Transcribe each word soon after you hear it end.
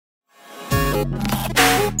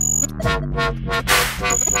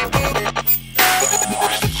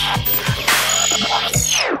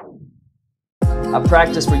I've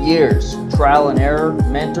practiced for years, trial and error,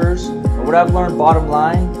 mentors, and what I've learned bottom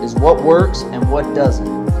line is what works and what doesn't.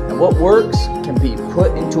 And what works can be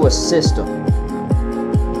put into a system.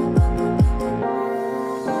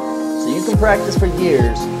 So you can practice for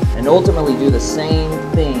years and ultimately do the same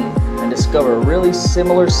thing and discover a really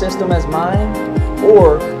similar system as mine,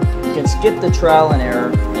 or you can skip the trial and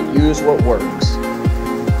error and use what works.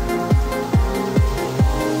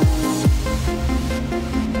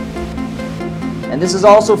 And this is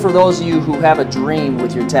also for those of you who have a dream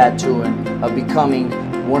with your tattooing of becoming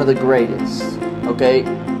one of the greatest, okay?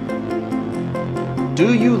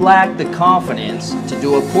 Do you lack the confidence to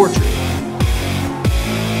do a portrait?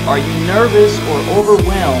 Are you nervous or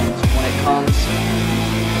overwhelmed when it comes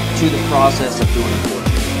to the process of doing a portrait?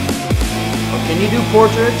 Or can you do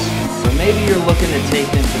portraits, but maybe you're looking to take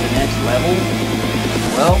them to the next level?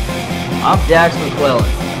 Well, I'm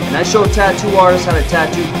McClellan, and I show tattoo artists how to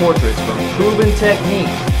tattoo portraits from proven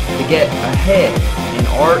techniques to get ahead in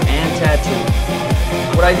art and tattoo.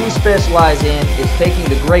 What I do specialize in is taking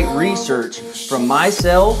the great research from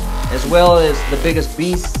myself as well as the biggest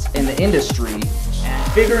beasts in the industry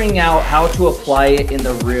and figuring out how to apply it in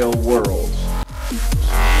the real world.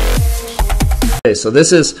 Okay, so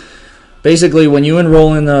this is basically when you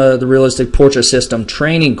enroll in the Realistic Portrait System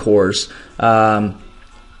training course.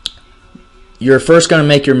 You're first going to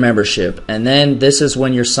make your membership, and then this is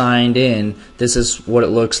when you're signed in. This is what it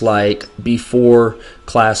looks like before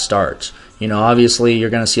class starts. You know, obviously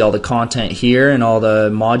you're going to see all the content here and all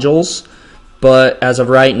the modules, but as of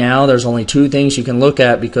right now there's only 2 things you can look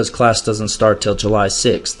at because class doesn't start till July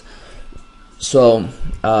 6th. So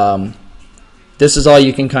this is all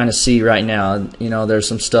you can kind of see right now. You know, there's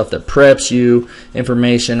some stuff that preps you,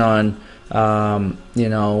 information on you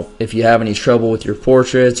know, if you have any trouble with your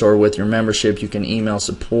portraits or with your membership, you can email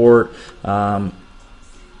support, and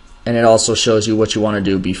it also shows you what you want to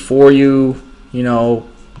do before you know,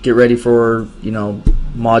 get ready for, you know,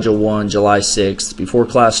 module 1 July 6th. Before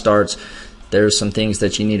class starts, there's some things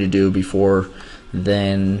that you need to do before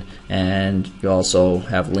then, and you also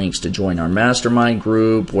have links to join our mastermind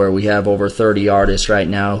group where we have over 30 artists right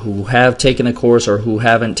now who have taken the course or who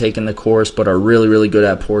haven't taken the course but are really good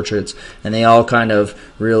at portraits, and they all kind of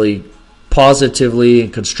really positively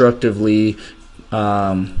and constructively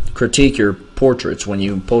critique your portraits when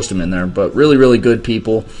you post them in there. But really good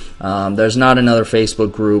people. There's not another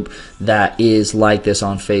Facebook group that is like this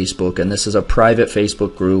on Facebook, and this is a private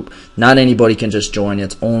Facebook group. Not anybody can just join.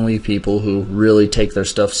 It's only people who really take their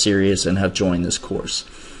stuff serious and have joined this course.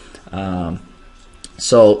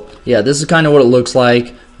 So yeah, this is kind of what it looks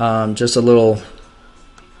like. Just a little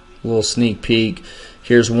sneak peek.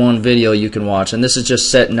 Here's one video you can watch, and this is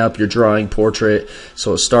just setting up your drawing portrait.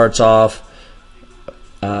 So it starts off,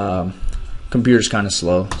 computer's kind of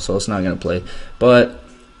slow, so it's not going to play, but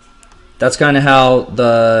that's kind of how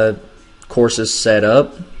the course is set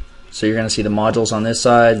up. So you're going to see the modules on this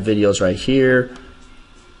side, videos right here,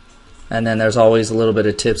 and then there's always a little bit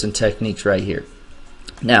of tips and techniques right here.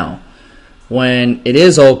 Now, when it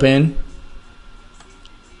is open,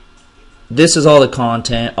 this is all the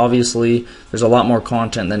content. Obviously, there's a lot more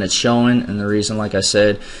content than it's showing, and the reason, like I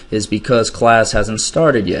said, is because class hasn't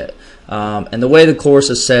started yet. And the way the course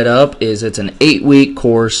is set up is it's an 8-week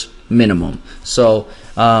course minimum. So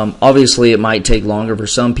obviously it might take longer for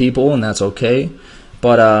some people, and that's okay.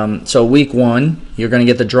 But so week 1, you're going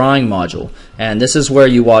to get the drawing module, and this is where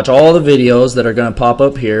you watch all the videos that are going to pop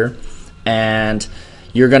up here, and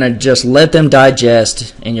you're going to just let them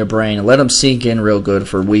digest in your brain and let them sink in real good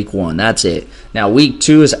for week 1. That's it. Now week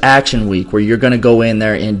 2 is action week, where you're going to go in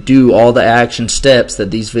there and do all the action steps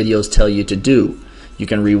that these videos tell you to do. You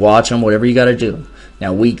can rewatch them, whatever you got to do.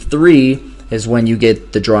 Now week 3 is when you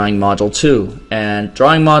get the drawing module 2. And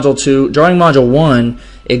drawing module 1,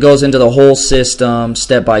 it goes into the whole system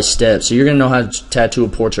step by step. So you're going to know how to tattoo a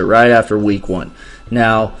portrait right after week 1.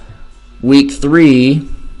 Now week 3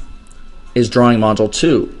 is drawing module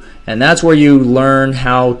 2. And that's where you learn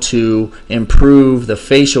how to improve the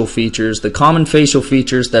facial features, the common facial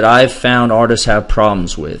features that I've found artists have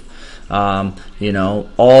problems with. You know,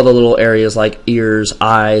 all the little areas like ears,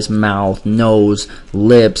 eyes, mouth, nose,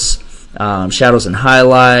 lips, shadows and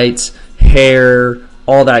highlights, hair,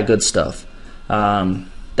 all that good stuff.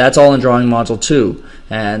 That's all in drawing module 2.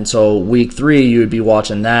 And so week 3 you would be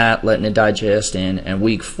watching that, letting it digest in, and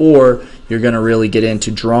week 4 you're going to really get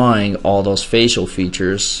into drawing all those facial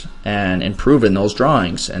features and improving those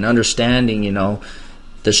drawings and understanding, you know,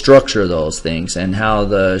 the structure of those things and how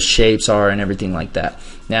the shapes are and everything like that.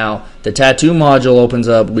 Now, the tattoo module opens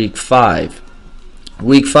up week 5.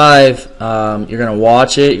 Week 5, you're going to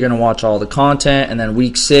watch it, you're going to watch all the content, and then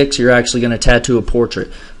week 6, you're actually going to tattoo a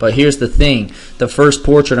portrait. But here's the thing, the first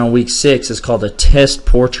portrait on week 6 is called a test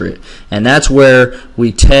portrait, and that's where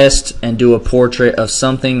we test and do a portrait of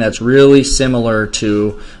something that's really similar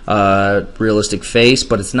to a realistic face,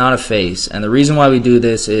 but it's not a face. And the reason why we do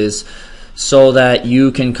this is so that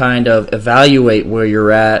you can kind of evaluate where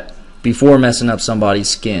you're at before messing up somebody's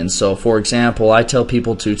skin. So for example, I tell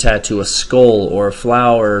people to tattoo a skull or a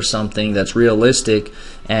flower or something that's realistic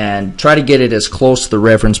and try to get it as close to the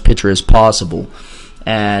reference picture as possible.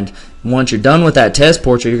 And once you're done with that test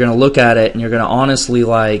portrait, you're going to look at it and you're going to honestly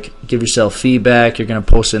like give yourself feedback. You're going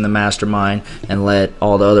to post it in the mastermind and let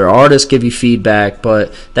all the other artists give you feedback.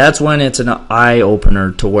 But that's when it's an eye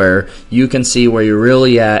opener to where you can see where you're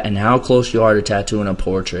really at and how close you are to tattooing a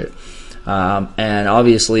portrait. And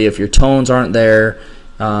obviously if your tones aren't there,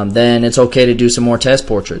 then it's okay to do some more test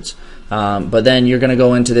portraits. But then you're going to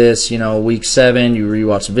go into this, you know, week 7, you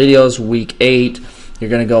rewatch the videos. Week 8, you're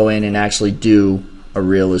going to go in and actually do a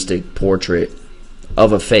realistic portrait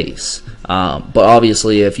of a face. But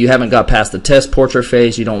obviously if you haven't got past the test portrait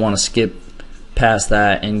phase, you don't want to skip past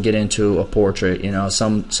that and get into a portrait. You know,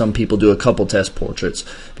 some people do a couple test portraits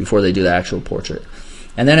before they do the actual portrait.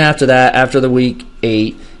 And then after that, after the week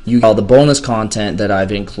 8, you get all the bonus content that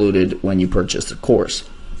I've included when you purchase the course.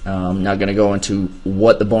 I'm not going to go into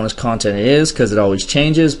what the bonus content is because it always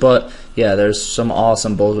changes, but yeah, there's some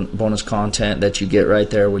awesome bonus content that you get right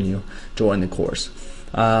there when you join the course.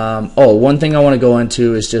 One thing I want to go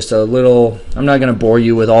into is just a little, I'm not going to bore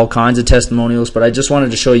you with all kinds of testimonials, but I just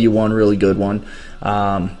wanted to show you one really good one.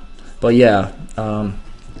 But yeah,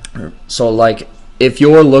 so like if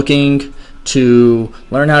you're looking to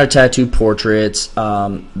learn how to tattoo portraits,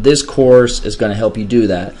 this course is going to help you do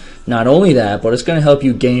that. Not only that, but it's going to help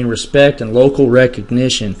you gain respect and local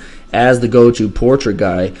recognition as the go-to portrait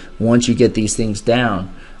guy once you get these things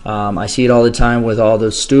down. I see it all the time with all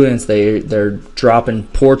the students. They're dropping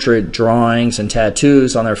portrait drawings and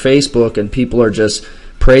tattoos on their Facebook, and people are just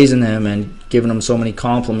praising them and giving them so many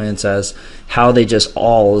compliments as how they just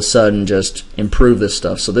all of a sudden just improve this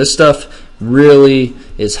stuff. So this stuff really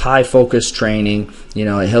is high focus training. You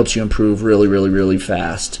know, it helps you improve really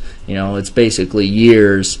fast. You know, it's basically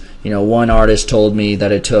years. You know, one artist told me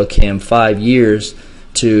that it took him 5 years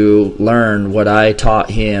to learn what I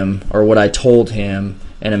taught him or what I told him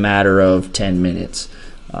in a matter of 10 minutes.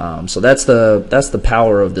 So that's the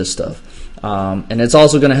power of this stuff. And it's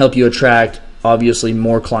also going to help you attract obviously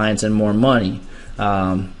more clients and more money.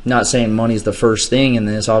 Not saying money's the first thing in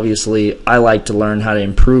this. Obviously I like to learn how to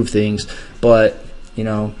improve things, but you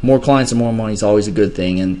know, more clients and more money is always a good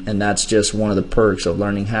thing, and that's just one of the perks of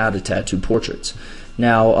learning how to tattoo portraits.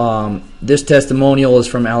 Now this testimonial is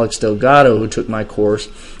from Alex Delgado, who took my course.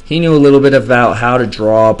 He knew a little bit about how to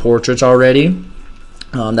draw portraits already.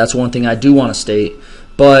 That's one thing I do want to state,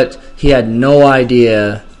 but he had no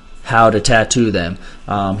idea how to tattoo them.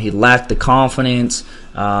 He lacked the confidence.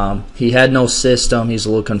 He had no system. He's a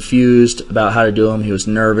little confused about how to do them. He was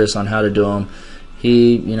nervous on how to do them.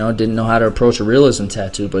 He, you know, didn't know how to approach a realism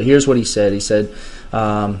tattoo. But here's what he said. He said,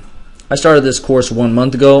 I started this course 1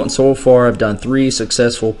 month ago, and so far I've done 3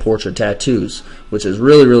 successful portrait tattoos, which is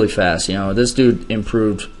really fast. You know, this dude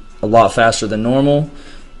improved a lot faster than normal.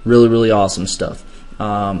 Really awesome stuff.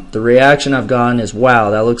 The reaction I've gotten is,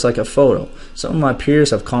 wow, that looks like a photo. Some of my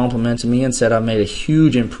peers have complimented me and said I've made a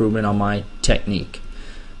huge improvement on my technique.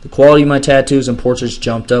 The quality of my tattoos and portraits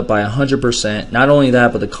jumped up by 100%. Not only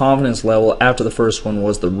that, but the confidence level after the first one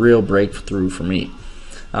was the real breakthrough for me.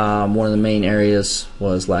 One of the main areas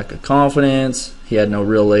was lack of confidence. He had no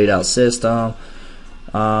real laid out system.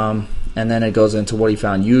 And then it goes into what he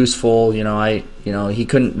found useful. You know, he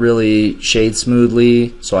couldn't really shade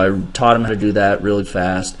smoothly, so I taught him how to do that really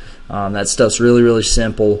fast. That stuff's really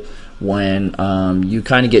simple when you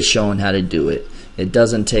kind of get shown how to do it. It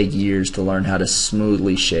doesn't take years to learn how to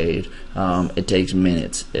smoothly shade. It takes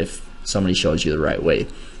minutes if somebody shows you the right way.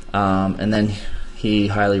 And then he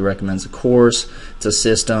highly recommends the course. It's a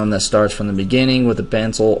system that starts from the beginning with a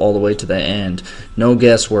pencil all the way to the end. No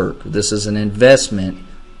guesswork. This is an investment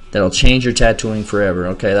that'll change your tattooing forever.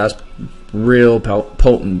 Okay, that's real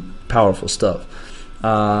potent, powerful stuff.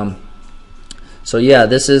 So yeah,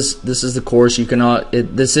 this is the course. You cannot.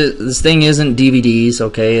 This thing isn't DVDs.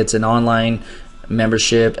 Okay, it's an online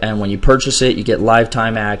membership, and when you purchase it, you get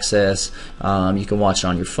lifetime access. You can watch it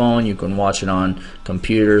on your phone. You can watch it on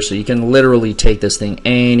computer. So you can literally take this thing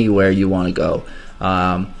anywhere you want to go.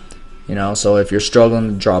 So if you're struggling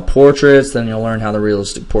to draw portraits, then you'll learn how the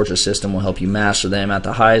realistic portrait system will help you master them at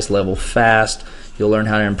the highest level fast. You'll learn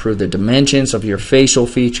how to improve the dimensions of your facial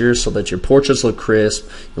features so that your portraits look crisp.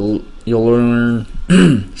 You'll learn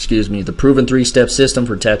excuse me, the proven 3-step system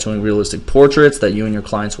for tattooing realistic portraits that you and your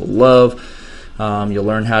clients will love. You'll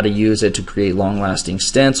learn how to use it to create long-lasting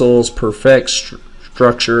stencils, perfect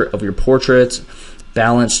structure of your portraits,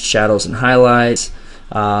 balanced shadows and highlights.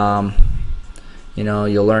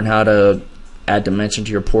 You'll learn how to add dimension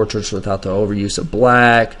to your portraits without the overuse of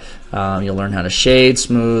black. You'll learn how to shade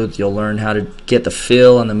smooth. You'll learn how to get the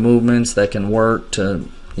feel and the movements that can work to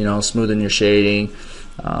smoothen your shading.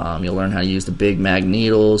 You'll learn how to use the big mag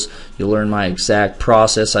needles. You'll learn my exact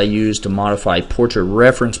process I use to modify portrait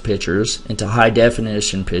reference pictures into high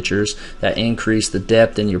definition pictures that increase the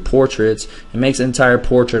depth in your portraits and makes the entire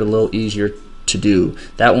portrait a little easier to do.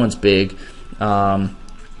 That one's big.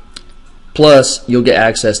 Plus, you'll get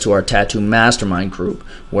access to our Tattoo Mastermind group,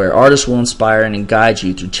 where artists will inspire and guide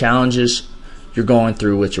you through challenges you're going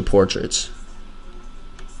through with your portraits.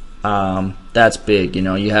 That's big.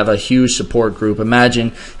 You have a huge support group.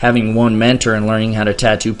 Imagine having one mentor and learning how to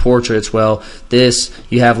tattoo portraits. Well,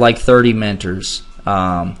 you have like 30 mentors.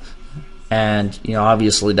 And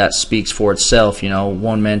obviously that speaks for itself.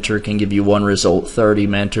 One mentor can give you one result. 30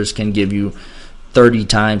 mentors can give you 30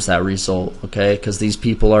 times that result, okay? Because these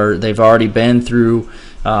people they've already been through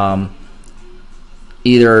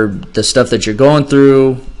either the stuff that you're going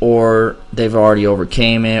through, or they've already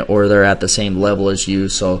overcame it, or they're at the same level as you.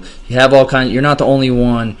 So you have all kinds. You're not the only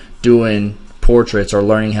one doing portraits or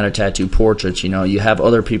learning how to tattoo portraits. You have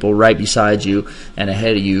other people right beside you and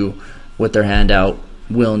ahead of you with their hand out,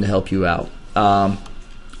 willing to help you out.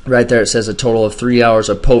 Right there it says a total of 3 hours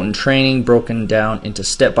of potent training broken down into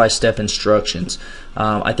step-by-step instructions.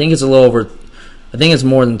 I think it's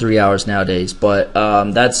more than 3 hours nowadays, but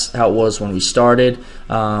that's how it was when we started.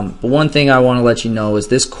 But one thing I want to let you know is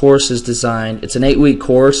this course is designed, it's an 8-week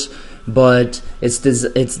course, but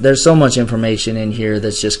there's so much information in here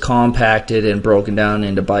that's just compacted and broken down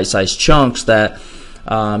into bite-sized chunks that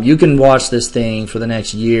you can watch this thing for the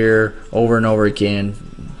next year over and over again.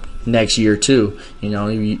 Next year too.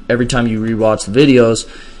 Every time you rewatch the videos,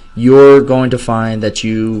 you're going to find that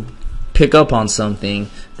you pick up on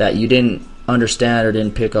something that you didn't understand or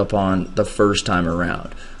didn't pick up on the first time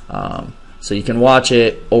around. So you can watch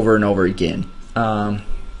it over and over again.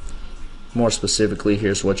 More specifically,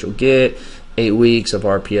 here's what you'll get: 8 weeks of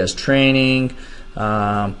RPS training.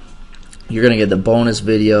 You're gonna get the bonus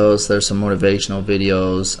videos. There's some motivational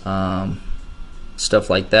videos,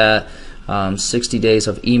 stuff like that. 60 days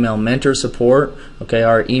of email mentor support. Okay,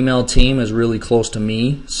 our email team is really close to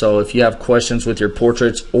me, so if you have questions with your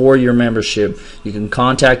portraits or your membership, you can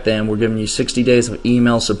contact them. We're giving you 60 days of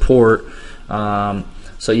email support.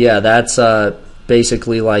 So yeah, that's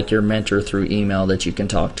basically like your mentor through email that you can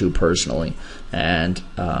talk to personally. And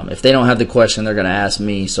if they don't have the question, they're going to ask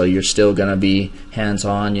me, so you're still going to be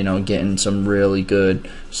hands-on, getting some really good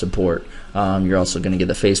support. You're also going to get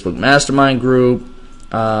the Facebook Mastermind group.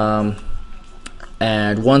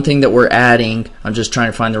 And one thing that we're adding, I'm just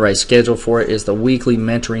trying to find the right schedule for it, is the weekly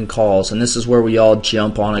mentoring calls. And this is where we all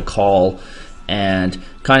jump on a call and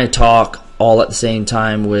kind of talk all at the same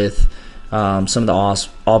time with some of the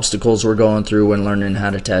obstacles we're going through when learning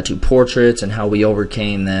how to tattoo portraits and how we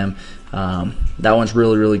overcame them. That one's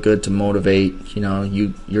really, really good to motivate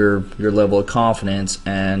your level of confidence,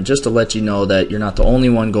 and just to let you know that you're not the only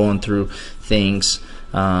one going through things.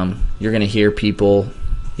 You're going to hear people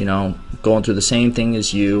going through the same thing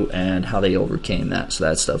as you and how they overcame that. So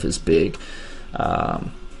that stuff is big.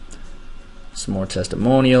 Some more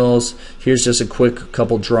testimonials. Here's just a quick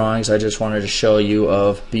couple drawings I just wanted to show you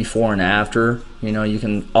of before and after. You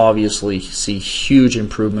can obviously see huge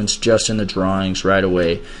improvements just in the drawings right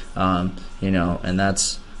away. And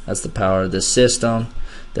that's the power of this system.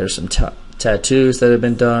 There's some tattoos that have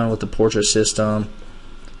been done with the portrait system.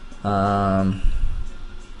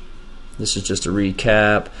 This is just a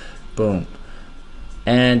recap. Boom.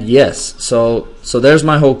 And yes, so there's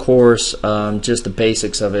my whole course, just the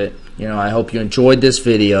basics of it. I hope you enjoyed this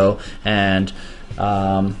video, and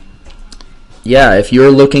yeah, if you're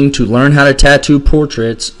looking to learn how to tattoo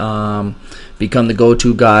portraits, become the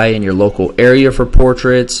go-to guy in your local area for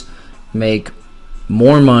portraits, make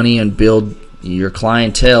more money, and build your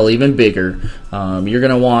clientele even bigger, you're going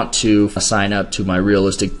to want to sign up to my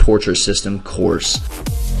Realistic Portrait System course.